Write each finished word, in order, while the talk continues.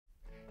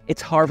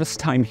It's harvest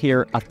time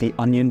here at the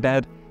onion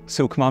bed,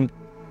 so come on,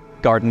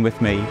 garden with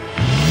me.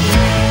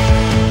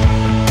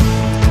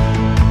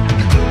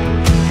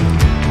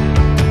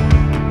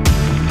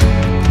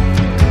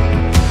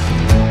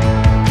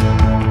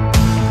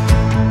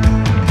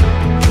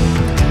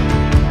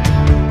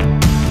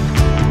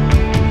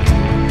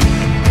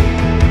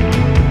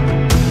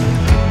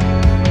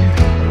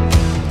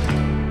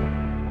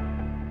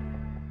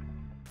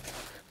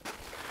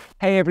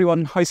 Hey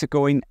everyone, how's it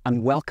going?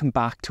 And welcome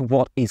back to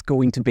what is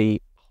going to be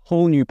a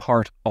whole new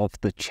part of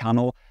the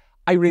channel.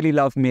 I really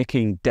love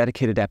making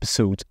dedicated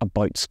episodes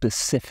about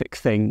specific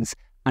things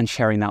and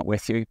sharing that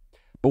with you.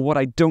 But what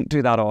I don't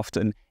do that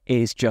often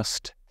is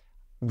just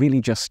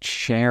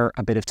share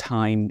a bit of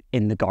time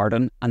in the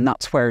garden. And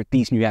that's where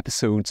these new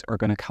episodes are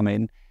going to come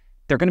in.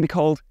 They're going to be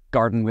called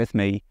Garden With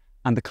Me.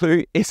 And the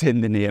clue is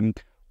in the name.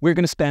 We're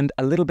going to spend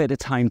a little bit of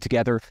time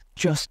together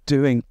just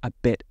doing a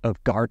bit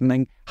of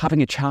gardening,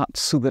 having a chat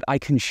so that I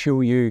can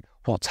show you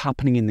what's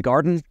happening in the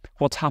garden,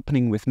 what's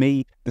happening with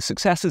me, the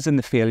successes and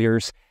the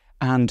failures,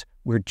 and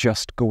we're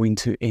just going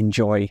to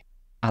enjoy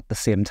at the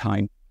same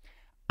time.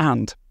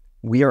 And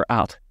we are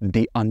at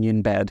the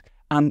onion bed.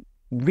 And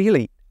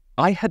really,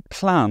 I had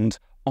planned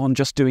on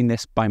just doing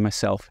this by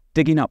myself,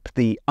 digging up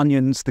the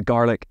onions, the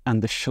garlic,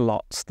 and the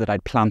shallots that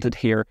I'd planted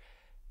here.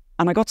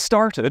 And I got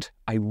started,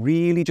 I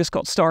really just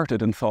got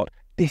started and thought,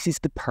 this is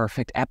the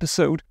perfect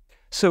episode.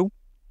 So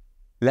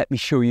let me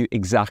show you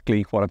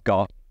exactly what I've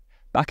got.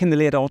 Back in the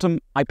late autumn,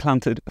 I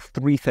planted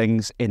 3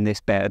 things in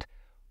this bed.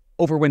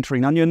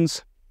 Overwintering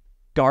onions,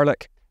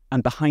 garlic,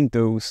 and behind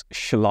those,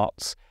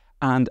 shallots.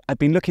 And I've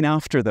been looking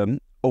after them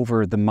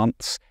over the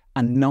months.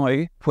 And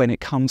now, when it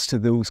comes to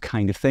those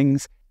kind of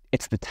things,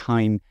 it's the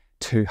time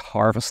to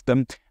harvest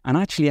them. And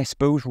actually, I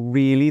suppose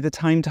really the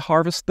time to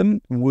harvest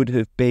them would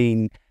have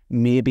been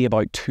maybe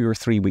about 2 or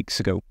 3 weeks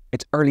ago.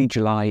 It's early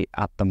July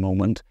at the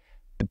moment.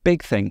 The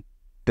big thing,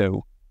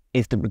 though,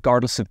 is that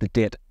regardless of the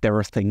date, there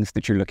are things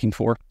that you're looking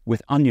for.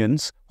 With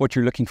onions, what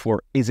you're looking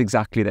for is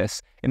exactly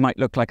this. It might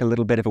look like a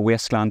little bit of a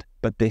wasteland,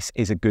 but this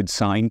is a good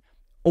sign.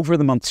 Over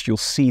the months, you'll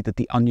see that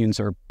the onions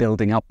are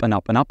building up and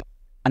up and up,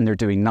 and they're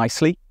doing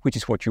nicely, which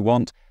is what you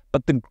want.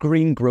 But the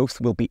green growth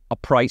will be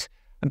upright,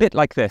 a bit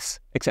like this,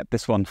 except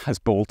this one has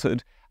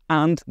bolted.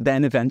 And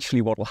then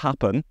eventually what will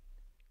happen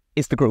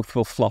is the growth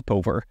will flop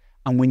over.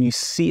 And when you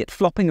see it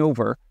flopping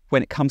over,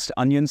 when it comes to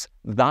onions,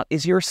 that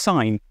is your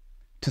sign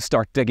to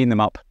start digging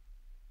them up.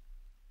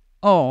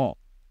 Oh,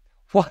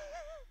 what?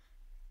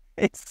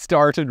 It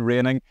started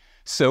raining.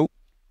 So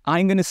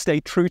I'm going to stay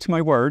true to my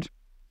word.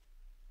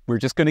 We're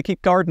just going to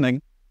keep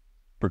gardening.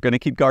 We're going to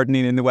keep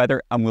gardening in the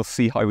weather and we'll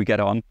see how we get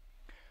on.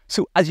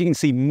 So as you can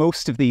see,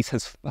 most of these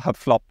have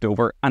flopped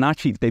over, and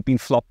actually they've been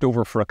flopped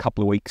over for a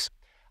couple of weeks.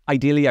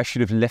 Ideally, I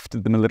should have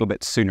lifted them a little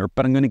bit sooner,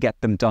 but I'm going to get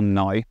them done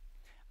now.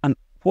 And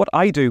what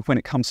I do when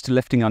it comes to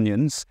lifting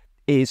onions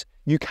is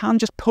you can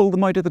just pull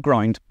them out of the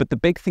ground, but the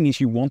big thing is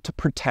you want to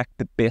protect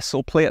the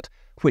basal plate,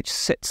 which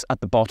sits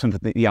at the bottom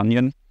of the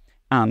onion.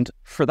 And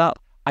for that,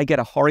 I get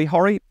a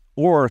hori-hori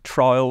or a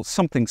trowel,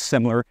 something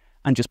similar,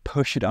 and just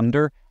push it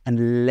under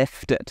and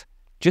lift it.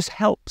 Just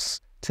helps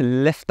to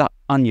lift that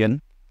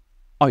onion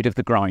out of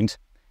the ground.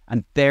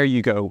 And there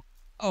you go.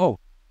 Oh,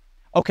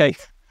 okay.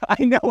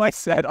 I know I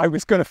said I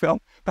was going to film,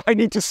 but I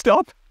need to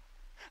stop.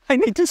 I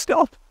need to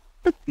stop.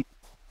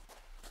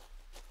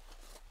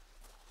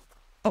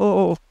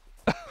 Oh.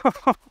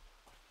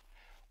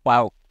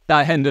 Wow,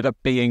 that ended up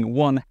being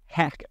one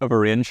heck of a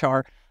rain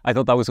shower. I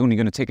thought that was only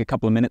going to take a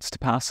couple of minutes to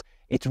pass.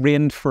 It's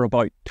rained for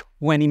about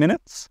 20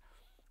 minutes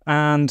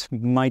and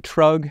my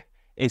trug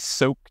is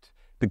soaked.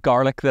 The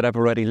garlic that I've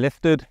already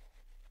lifted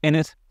in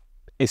it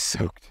is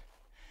soaked.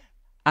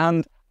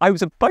 And I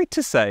was about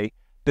to say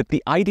that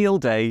the ideal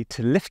day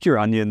to lift your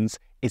onions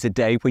is a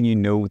day when you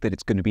know that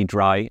it's going to be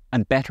dry,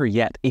 and better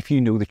yet, if you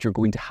know that you're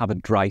going to have a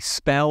dry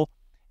spell,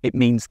 it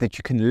means that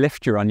you can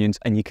lift your onions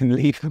and you can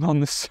leave them on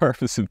the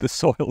surface of the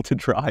soil to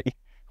dry.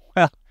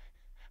 Well,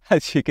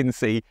 as you can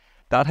see,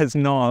 that has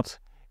not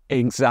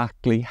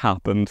exactly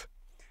happened.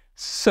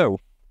 So,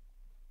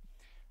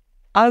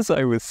 as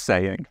I was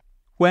saying,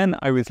 when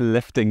I was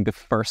lifting the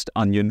first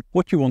onion,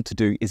 what you want to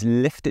do is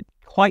lift it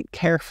quite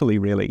carefully,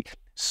 really,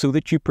 so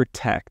that you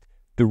protect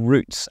the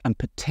roots, and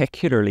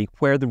particularly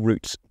where the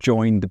roots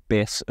join the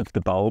base of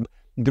the bulb.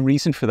 The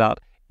reason for that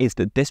is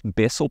that this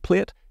basal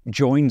plate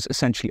joins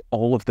essentially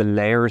all of the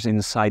layers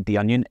inside the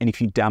onion, and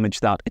if you damage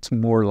that, it's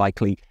more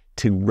likely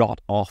to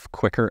rot off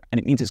quicker, and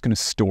it means it's going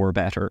to store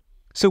better.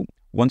 So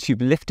once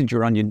you've lifted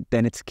your onion,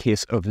 then it's a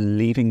case of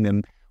leaving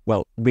them,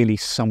 well, really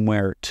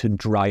somewhere to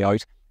dry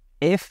out.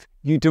 If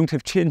you don't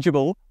have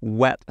changeable,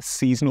 wet,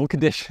 seasonal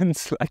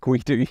conditions like we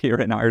do here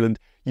in Ireland,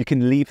 you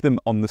can leave them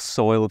on the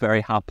soil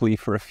very happily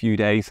for a few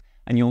days,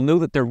 and you'll know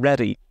that they're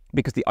ready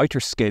because the outer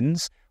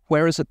skins,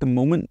 whereas at the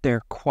moment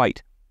they're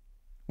quite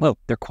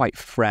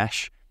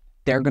fresh,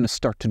 they're going to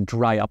start to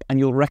dry up, and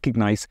you'll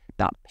recognise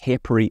that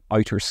papery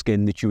outer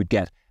skin that you would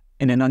get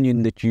in an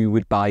onion that you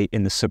would buy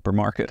in the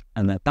supermarket.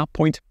 And at that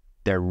point,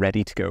 they're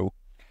ready to go.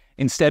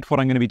 Instead, what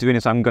I'm going to be doing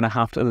is I'm going to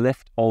have to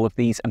lift all of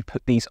these and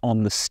put these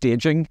on the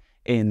staging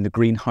in the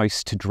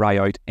greenhouse to dry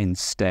out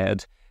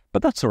instead.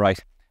 But that's all right.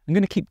 I'm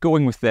going to keep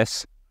going with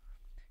this,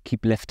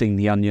 keep lifting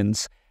the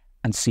onions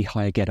and see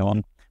how I get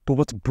on. But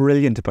what's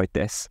brilliant about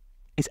this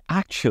is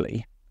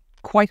actually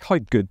quite how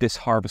good this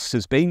harvest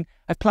has been.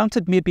 I've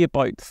planted maybe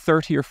about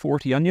 30 or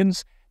 40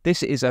 onions.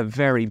 This is a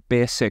very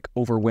basic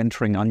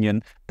overwintering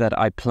onion that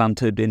I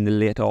planted in the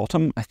late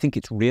autumn. I think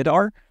it's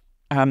Radar.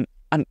 And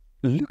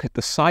look at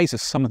the size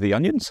of some of the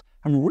onions.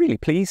 I'm really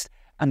pleased.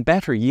 And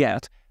better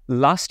yet,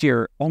 last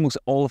year, almost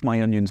all of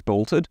my onions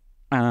bolted.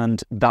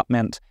 And that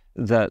meant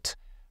that,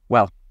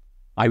 well,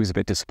 I was a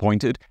bit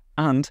disappointed.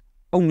 And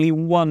only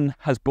one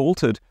has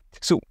bolted.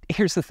 So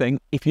here's the thing.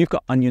 If you've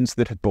got onions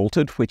that have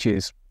bolted, which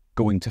is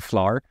going to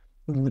flower,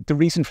 the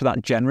reason for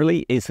that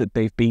generally is that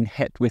they've been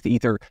hit with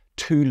either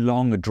too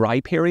long a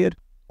dry period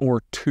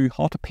or too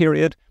hot a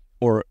period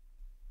or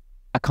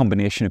a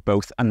combination of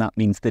both, and that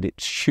means that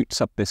it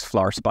shoots up this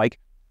flower spike.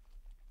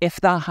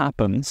 If that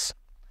happens,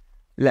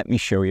 let me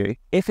show you.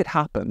 If it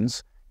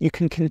happens, you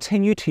can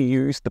continue to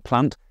use the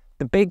plant.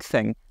 The big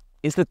thing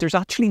is that there's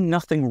actually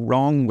nothing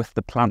wrong with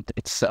the plant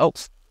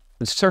itself.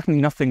 There's certainly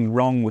nothing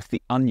wrong with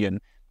the onion.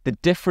 The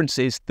difference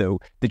is, though,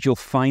 that you'll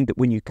find that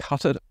when you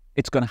cut it,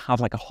 it's going to have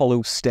like a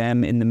hollow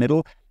stem in the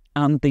middle,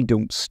 and they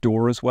don't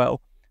store as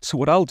well. So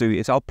what I'll do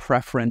is I'll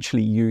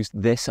preferentially use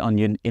this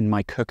onion in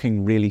my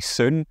cooking really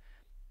soon.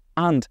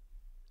 And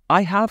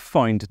I have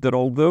found that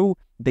although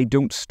they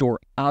don't store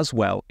as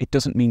well, it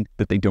doesn't mean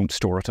that they don't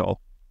store at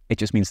all. It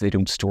just means they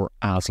don't store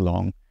as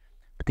long.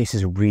 But this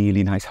is a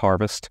really nice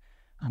harvest,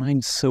 and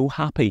I'm so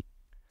happy.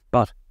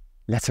 But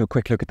let's have a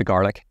quick look at the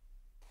garlic.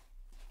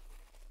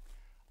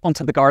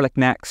 Onto the garlic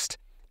next.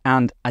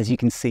 And as you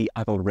can see,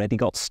 I've already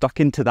got stuck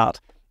into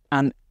that,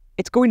 and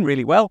it's going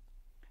really well.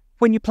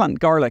 When you plant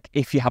garlic,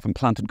 if you haven't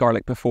planted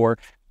garlic before,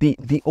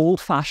 the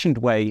old-fashioned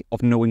way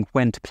of knowing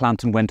when to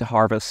plant and when to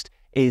harvest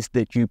is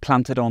that you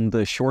plant it on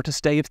the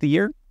shortest day of the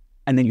year,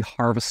 and then you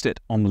harvest it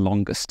on the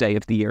longest day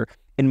of the year.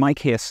 In my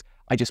case,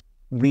 I just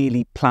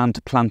really plan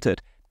to plant it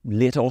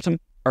late autumn,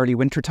 early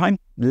winter time,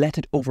 let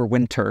it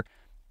overwinter,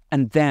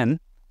 and then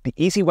the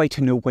easy way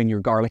to know when your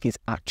garlic is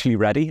actually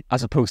ready,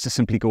 as opposed to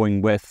simply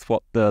going with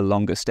what the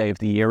longest day of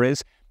the year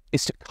is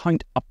to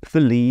count up the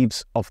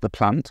leaves of the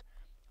plant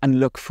and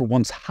look for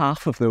once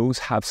half of those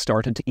have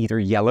started to either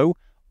yellow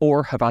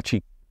or have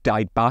actually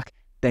died back,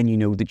 then you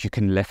know that you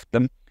can lift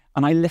them.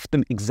 And I lift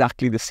them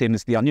exactly the same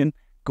as the onion,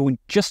 going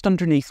just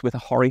underneath with a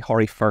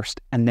hori-hori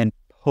first and then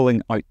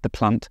pulling out the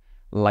plant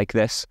like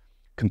this,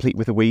 complete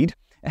with a weed.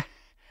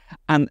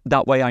 And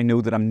that way I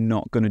know that I'm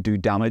not going to do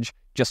damage.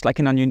 Just like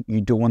an onion,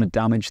 you don't want to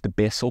damage the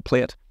basal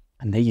plate.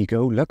 And there you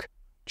go, look,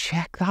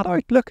 check that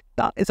out. Look,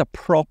 that is a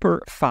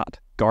proper fat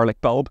garlic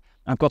bulb.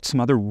 I've got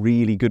some other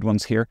really good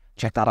ones here.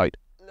 Check that out.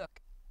 Look,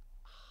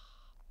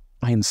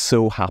 I am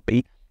so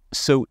happy.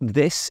 So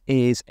this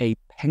is a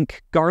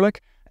pink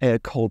garlic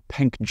called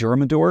Pink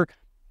Germador.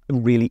 A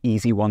really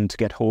easy one to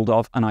get hold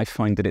of, and I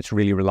find that it's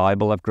really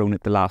reliable. I've grown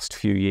it the last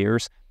few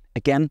years.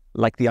 Again,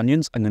 like the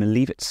onions, I'm going to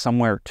leave it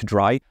somewhere to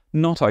dry,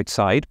 not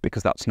outside,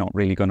 because that's not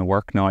really going to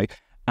work now,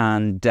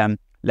 and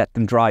let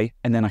them dry,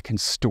 and then I can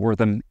store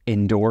them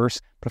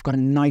indoors. But I've got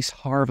a nice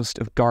harvest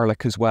of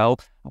garlic as well.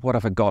 What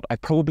have I got?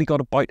 I've probably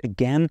got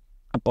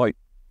about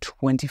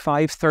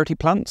 25, 30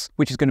 plants,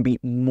 which is going to be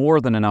more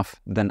than enough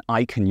than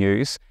I can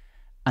use.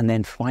 And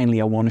then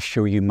finally, I want to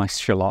show you my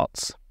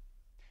shallots.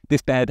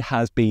 This bed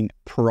has been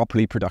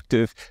properly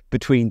productive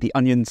between the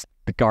onions,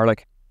 the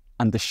garlic,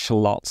 and the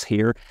shallots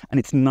here. And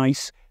it's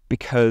nice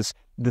because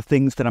the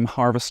things that I'm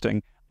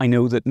harvesting, I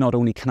know that not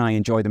only can I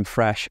enjoy them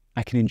fresh,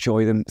 I can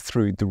enjoy them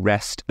through the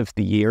rest of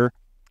the year.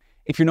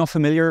 If you're not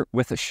familiar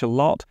with a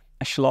shallot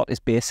is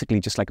basically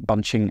just like a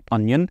bunching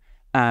onion.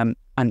 And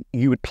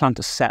you would plant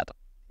a set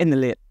in the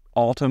late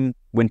autumn,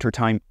 winter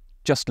time,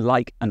 just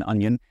like an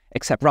onion,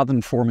 except rather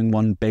than forming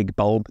one big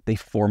bulb, they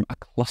form a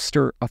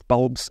cluster of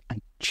bulbs.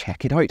 And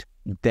check it out,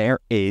 there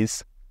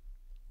is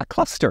a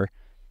cluster.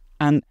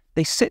 And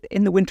they sit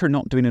in the winter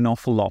not doing an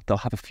awful lot. They'll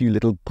have a few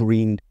little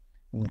green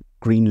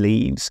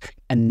leaves,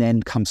 and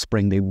then come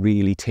spring they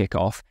really take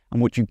off.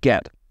 And what you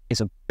get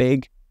is a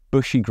big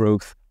bushy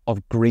growth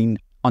of green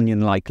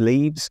onion-like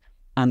leaves.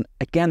 And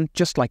again,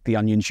 just like the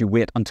onions, you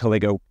wait until they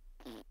go,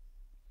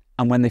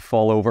 and when they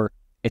fall over,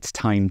 it's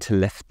time to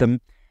lift them.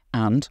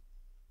 And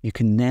you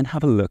can then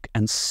have a look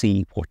and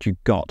see what you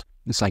got.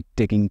 It's like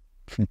digging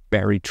for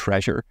buried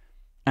treasure.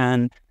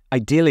 And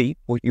ideally,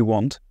 what you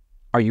want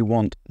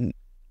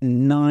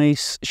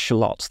nice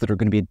shallots that are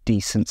going to be a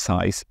decent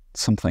size,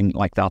 something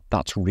like that.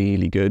 That's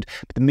really good.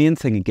 But the main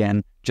thing,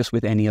 again, just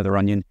with any other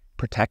onion,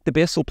 protect the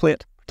basal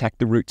plate, protect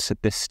the roots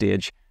at this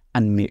stage,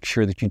 and make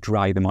sure that you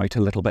dry them out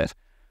a little bit.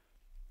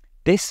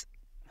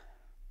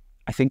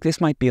 I think this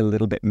might be a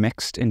little bit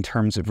mixed in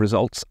terms of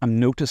results. I'm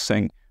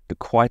noticing that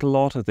quite a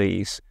lot of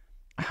these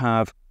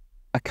have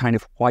a kind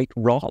of white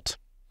rot,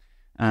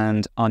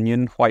 and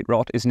onion white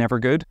rot is never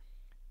good.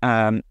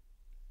 And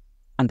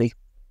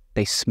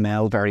they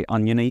smell very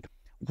oniony.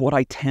 What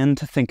I tend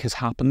to think has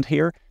happened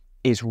here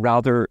is,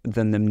 rather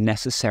than them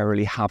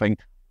necessarily having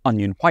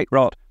onion white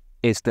rot,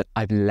 is that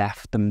I've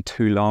left them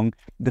too long.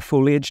 The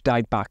foliage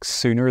died back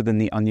sooner than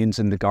the onions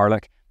and the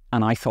garlic,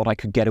 and I thought I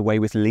could get away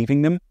with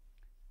leaving them.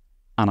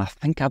 And I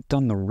think I've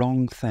done the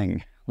wrong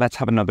thing. Let's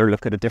have another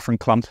look at a different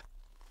clump.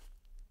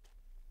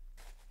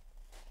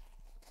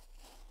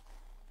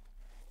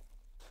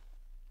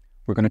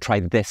 We're going to try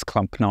this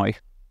clump now.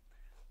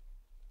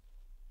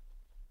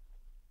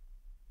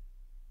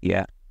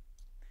 Yeah.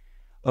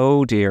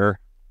 Oh dear.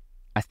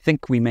 I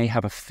think we may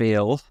have a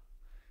fail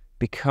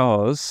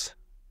because,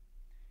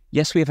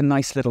 yes, we have a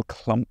nice little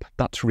clump.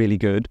 That's really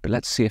good. But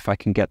let's see if I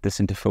can get this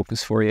into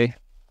focus for you.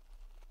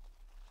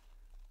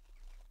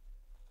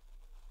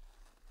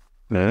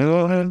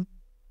 They're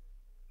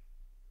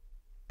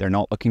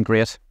not looking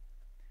great.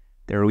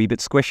 They're a wee bit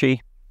squishy.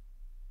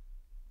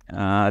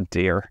 Ah,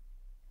 dear.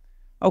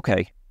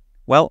 Okay.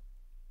 Well,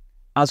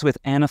 as with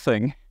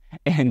anything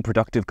in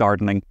productive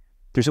gardening,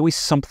 there's always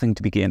something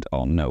to be gained.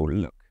 Oh no,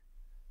 look.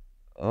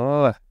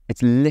 Oh,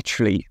 it's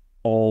literally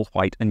all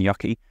white and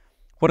yucky.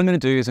 What I'm going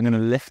to do is I'm going to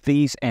lift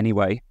these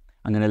anyway.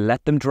 I'm going to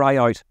let them dry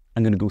out.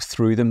 I'm going to go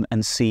through them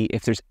and see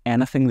if there's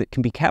anything that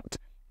can be kept,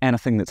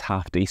 anything that's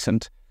half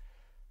decent.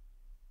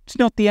 It's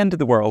not the end of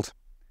the world.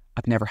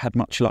 I've never had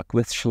much luck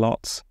with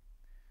shallots.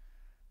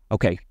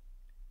 Okay,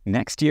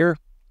 next year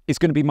is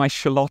going to be my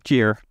shallot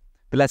year.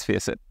 But let's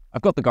face it,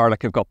 I've got the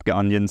garlic, I've got the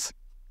onions.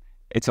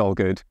 It's all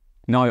good.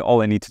 Now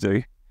all I need to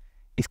do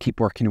is keep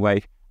working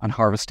away and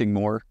harvesting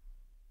more.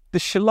 The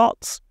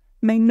shallots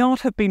may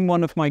not have been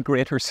one of my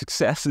greater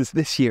successes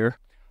this year.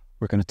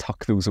 We're going to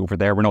tuck those over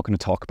there. We're not going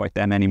to talk about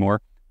them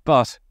anymore.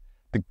 But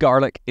the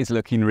garlic is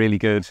looking really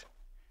good.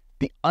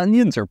 The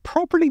onions are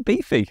properly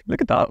beefy.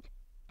 Look at that.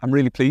 I'm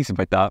really pleased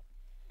about that.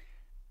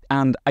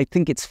 And I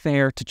think it's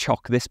fair to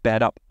chalk this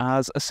bed up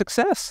as a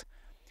success.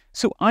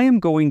 So I am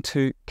going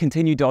to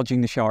continue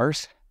dodging the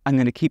showers. I'm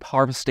going to keep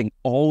harvesting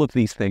all of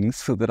these things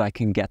so that I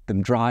can get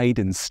them dried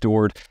and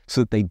stored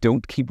so that they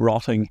don't keep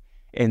rotting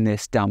in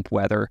this damp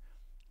weather.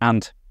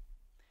 And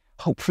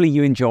hopefully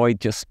you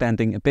enjoyed just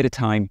spending a bit of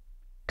time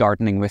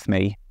gardening with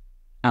me.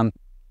 And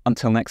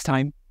until next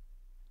time,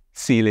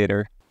 see you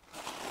later.